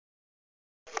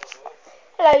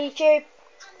Hello YouTube.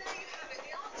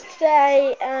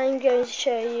 Today I'm going to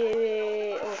show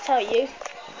you, or tell you,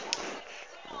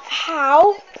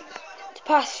 how to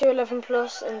pass through 11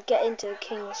 plus and get into the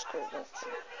King's School.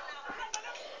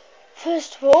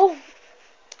 First of all,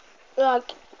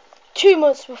 like 2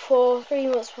 months before, 3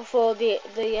 months before the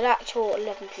actual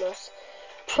 11 plus,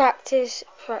 practice,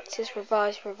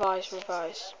 revise.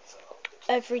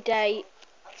 Every day,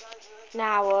 an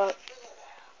hour,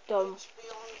 done.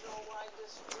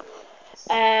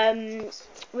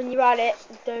 When you're at it,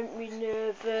 don't be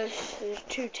nervous. There's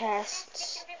 2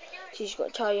 tests, so you've got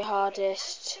to try your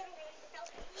hardest.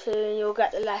 So then you'll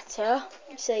get the letter.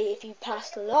 Say if you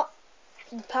passed or not.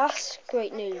 If you pass,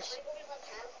 great news.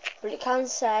 But it can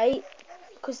say,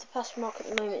 because the pass mark at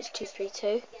the moment is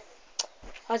 232.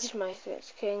 I did my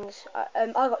against Kings. I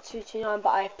got 229, but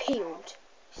I appealed.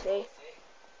 See.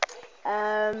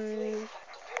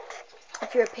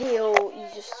 If you appeal, you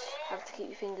just have to keep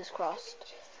your fingers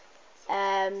crossed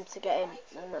to get in,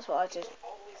 and that's what I did.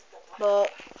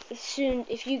 But if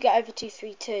you get over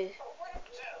 232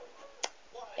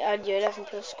 and your 11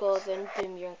 plus score, then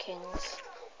boom, you're in Kings.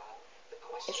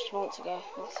 If you want to go,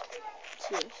 that's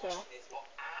you. So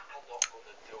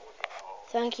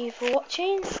thank you for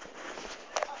watching.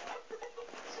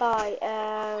 Bye.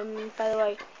 By the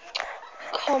way,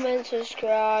 comment,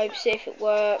 subscribe, see if it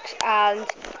works, and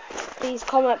please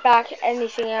comment back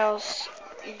anything else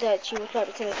that you would like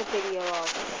me to make a video of.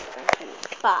 Thank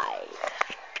you. Bye.